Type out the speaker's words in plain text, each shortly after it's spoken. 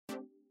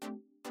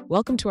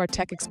Welcome to our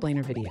Tech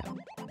Explainer video.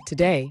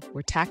 Today,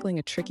 we're tackling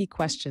a tricky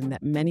question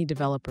that many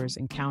developers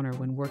encounter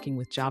when working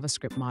with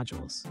JavaScript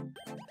modules.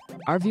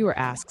 Our viewer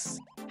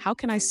asks, how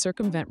can I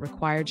circumvent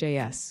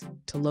RequireJS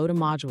to load a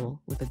module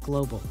with a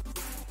global?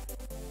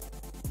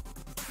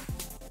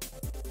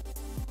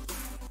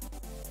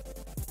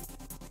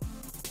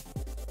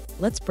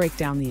 Let's break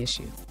down the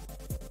issue.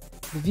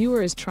 The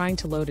viewer is trying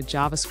to load a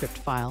JavaScript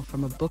file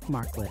from a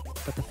bookmarklet,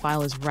 but the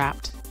file is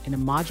wrapped in a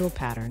module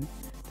pattern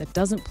that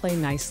doesn't play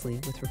nicely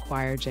with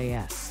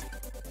RequireJS.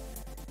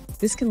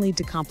 This can lead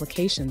to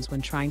complications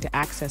when trying to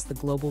access the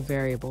global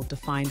variable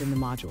defined in the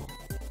module.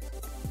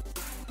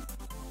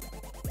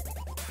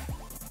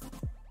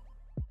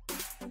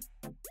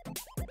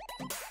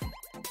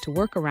 To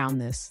work around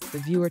this, the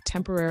viewer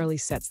temporarily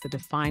sets the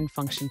define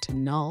function to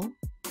null,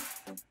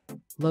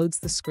 loads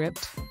the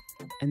script,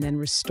 and then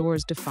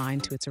restores define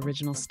to its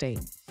original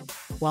state.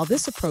 While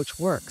this approach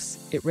works,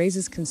 it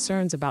raises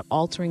concerns about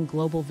altering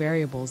global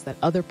variables that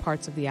other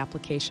parts of the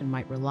application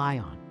might rely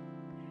on.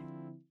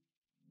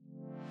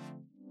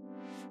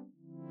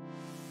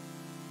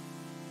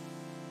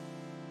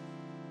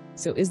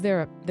 So is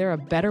there a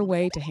better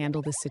way to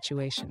handle this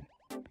situation?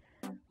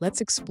 Let's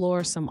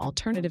explore some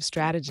alternative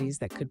strategies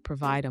that could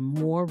provide a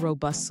more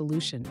robust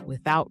solution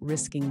without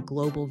risking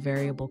global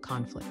variable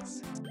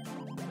conflicts.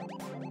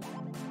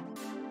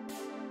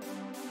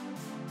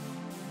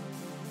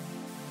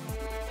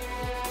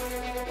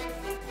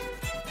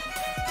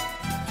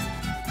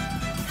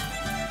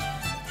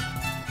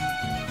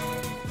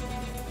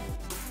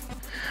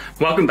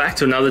 Welcome back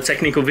to another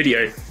technical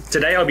video.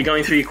 Today I'll be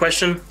going through your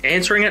question,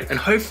 answering it, and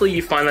hopefully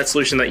you find that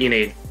solution that you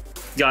need.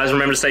 Guys,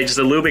 remember to stay just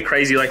a little bit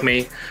crazy like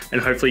me, and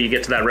hopefully you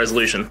get to that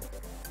resolution.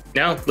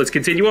 Now, let's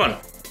continue on.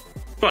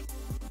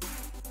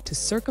 To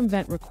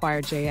circumvent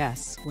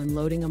RequireJS when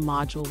loading a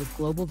module with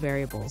global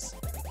variables,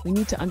 we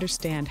need to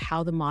understand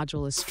how the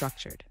module is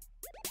structured.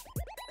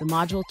 The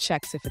module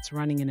checks if it's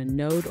running in a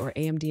Node or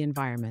AMD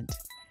environment,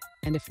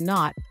 and if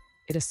not,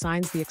 it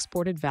assigns the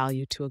exported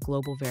value to a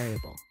global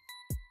variable.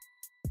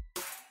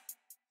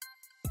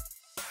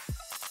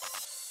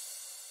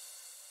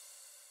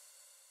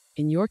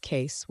 In your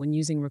case, when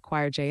using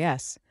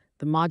RequireJS,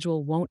 the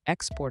module won't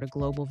export a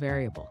global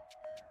variable.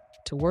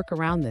 To work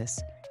around this,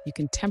 you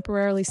can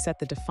temporarily set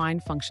the define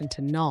function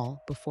to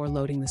null before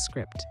loading the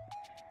script.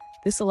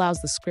 This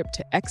allows the script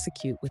to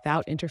execute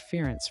without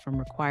interference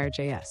from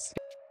RequireJS.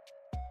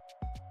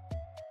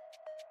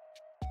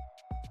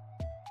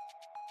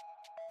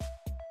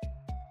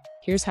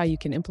 Here's how you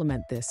can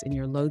implement this in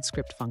your load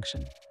script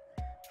function.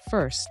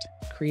 First,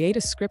 create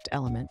a script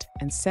element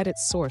and set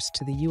its source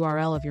to the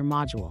URL of your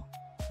module.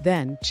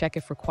 Then, check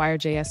if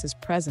RequireJS is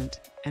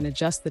present and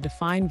adjust the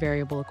define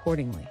variable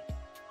accordingly.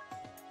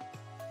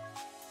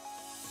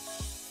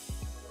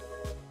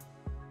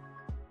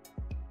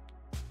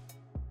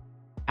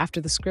 After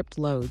the script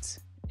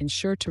loads,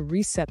 ensure to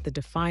reset the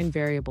define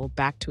variable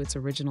back to its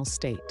original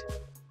state.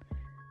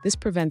 This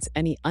prevents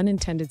any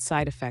unintended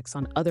side effects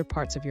on other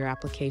parts of your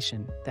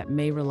application that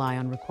may rely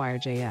on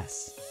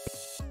RequireJS.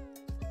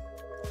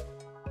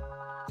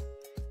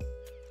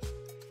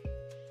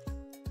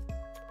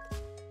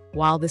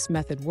 While this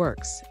method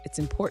works, it's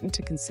important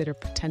to consider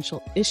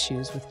potential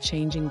issues with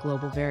changing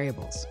global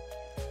variables.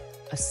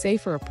 A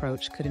safer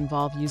approach could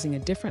involve using a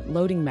different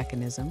loading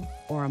mechanism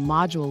or a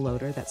module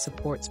loader that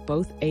supports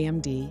both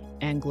AMD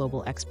and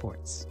global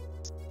exports.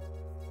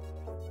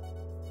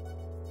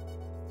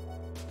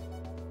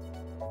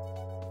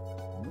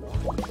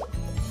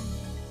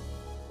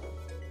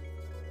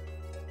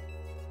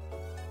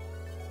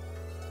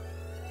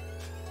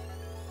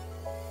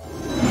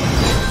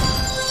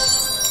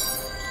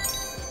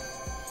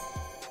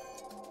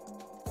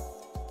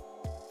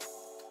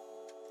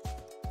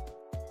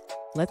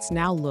 Let's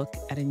now look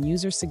at a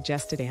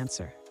user-suggested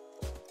answer.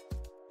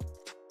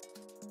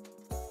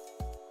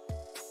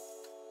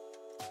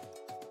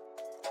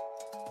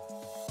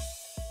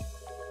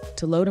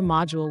 To load a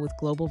module with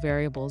global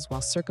variables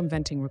while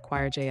circumventing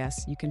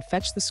RequireJS, you can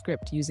fetch the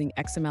script using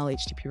XML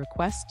HTTP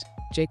request,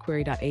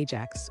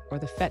 jQuery.ajax, or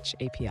the fetch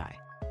API.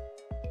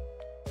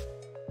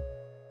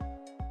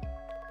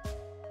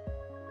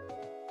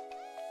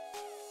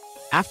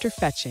 After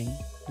fetching,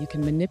 you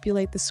can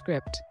manipulate the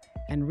script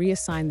and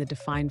reassign the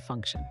define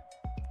function.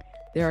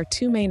 There are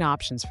two main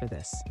options for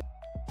this.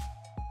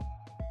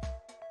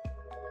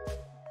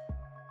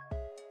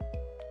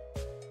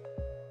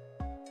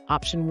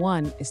 Option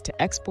 1 is to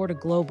export a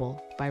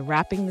global by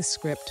wrapping the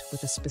script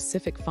with a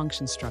specific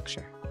function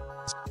structure.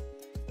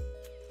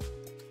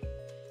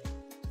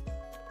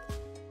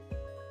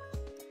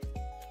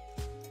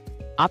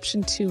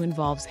 Option 2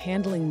 involves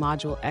handling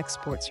module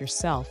exports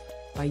yourself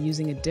by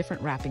using a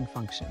different wrapping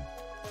function.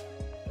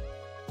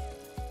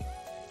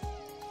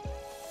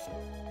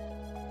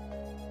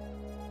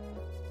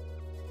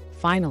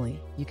 Finally,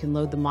 you can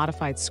load the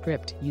modified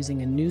script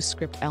using a new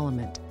script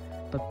element,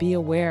 but be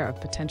aware of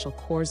potential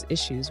CORS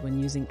issues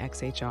when using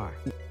XHR.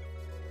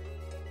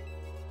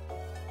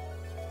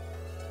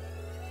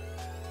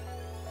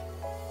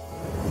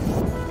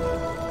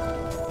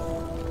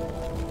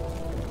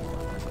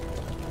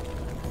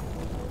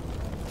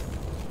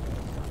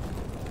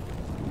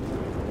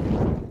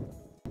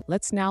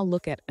 Let's now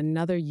look at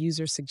another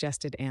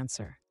user-suggested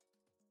answer.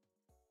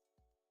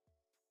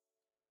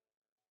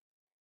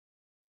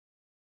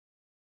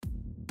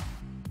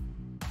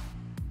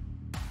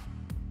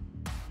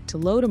 To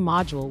load a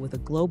module with a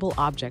global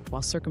object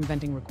while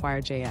circumventing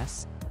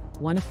RequireJS,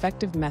 one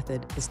effective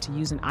method is to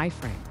use an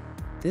iframe.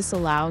 This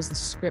allows the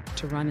script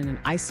to run in an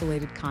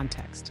isolated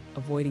context,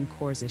 avoiding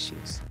CORS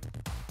issues.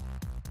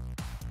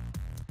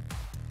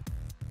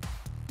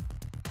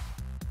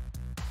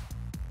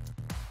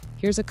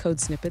 Here's a code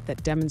snippet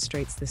that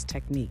demonstrates this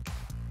technique.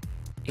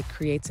 It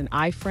creates an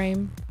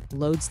iframe,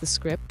 loads the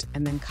script,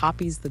 and then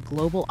copies the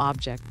global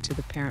object to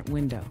the parent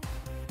window.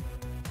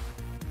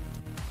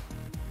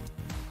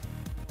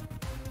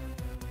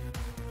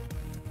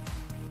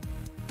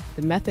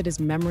 The method is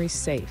memory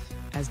safe,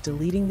 as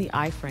deleting the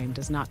iframe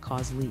does not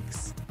cause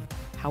leaks.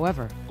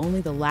 However,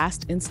 only the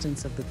last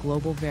instance of the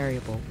global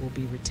variable will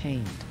be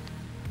retained.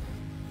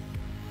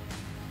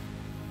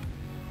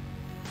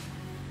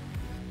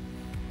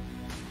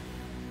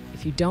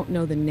 If you don't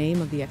know the name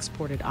of the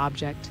exported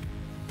object,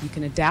 you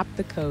can adapt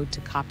the code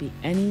to copy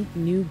any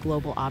new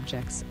global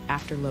objects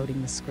after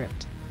loading the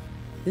script.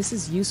 This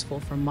is useful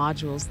for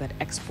modules that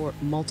export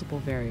multiple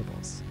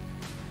variables.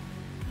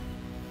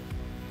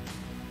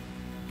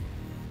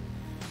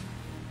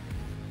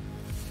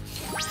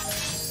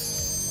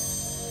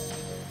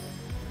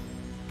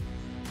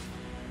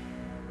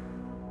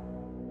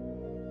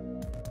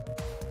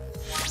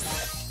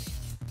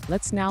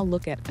 Let's now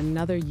look at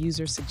another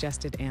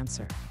user-suggested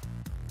answer.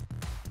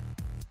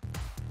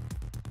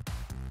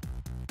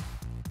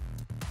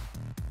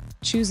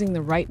 Choosing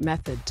the right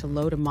method to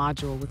load a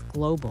module with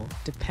global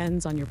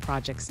depends on your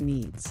project's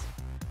needs.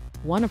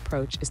 One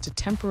approach is to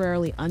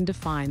temporarily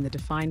undefine the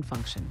define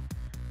function,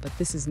 but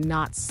this is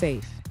not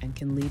safe and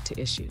can lead to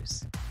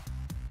issues.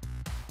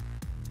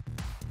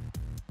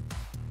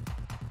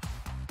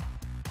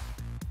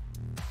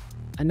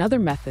 Another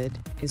method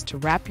is to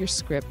wrap your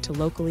script to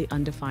locally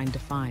undefined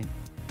define.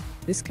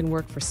 This can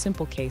work for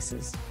simple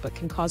cases, but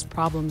can cause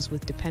problems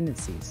with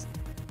dependencies,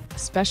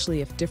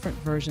 especially if different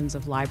versions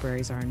of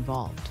libraries are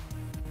involved.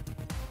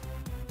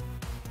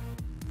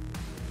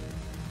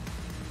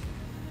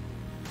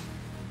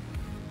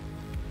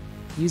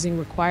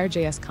 Using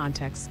RequireJS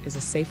context is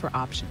a safer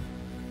option.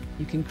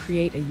 You can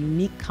create a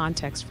unique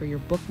context for your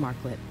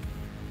bookmarklet,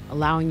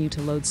 allowing you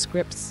to load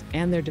scripts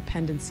and their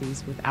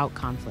dependencies without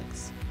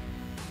conflicts.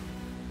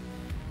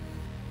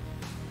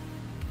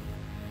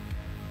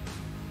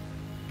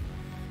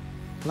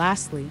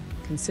 Lastly,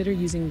 consider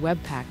using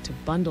Webpack to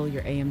bundle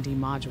your AMD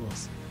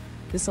modules.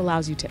 This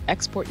allows you to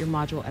export your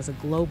module as a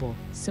global,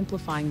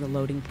 simplifying the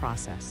loading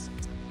process.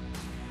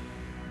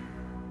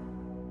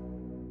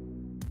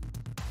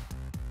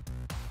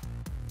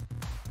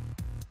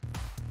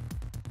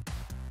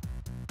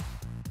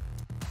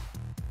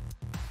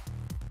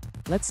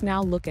 Let's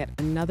now look at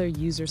another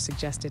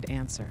user-suggested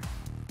answer.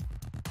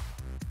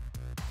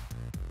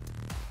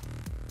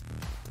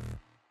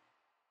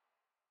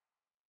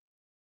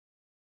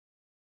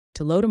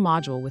 To load a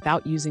module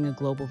without using a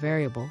global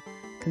variable,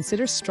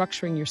 consider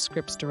structuring your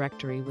scripts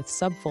directory with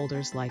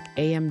subfolders like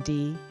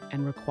AMD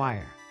and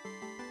Require.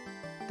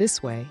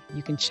 This way,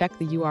 you can check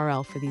the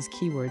URL for these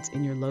keywords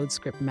in your load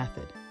script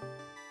method.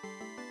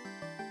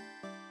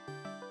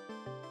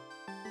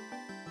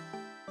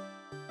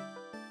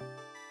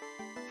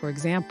 For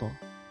example,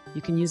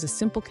 you can use a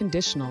simple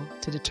conditional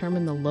to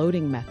determine the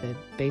loading method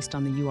based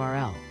on the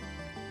URL.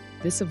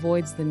 This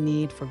avoids the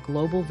need for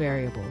global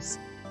variables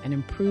and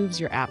improves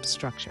your app's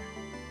structure.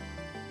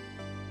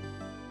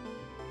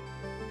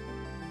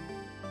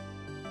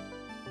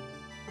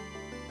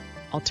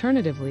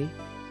 Alternatively,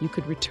 you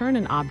could return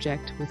an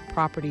object with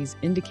properties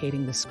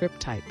indicating the script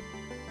type,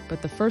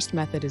 but the first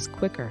method is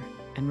quicker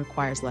and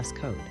requires less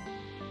code.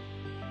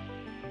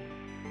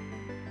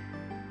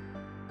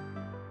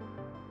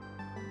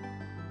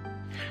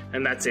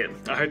 And that's it.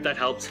 I hope that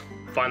helped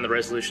find the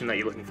resolution that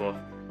you're looking for.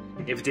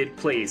 If it did,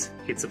 please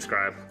hit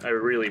subscribe. I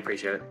really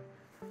appreciate it.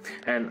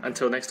 And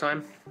until next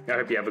time, I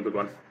hope you have a good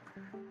one.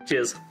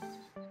 Cheers.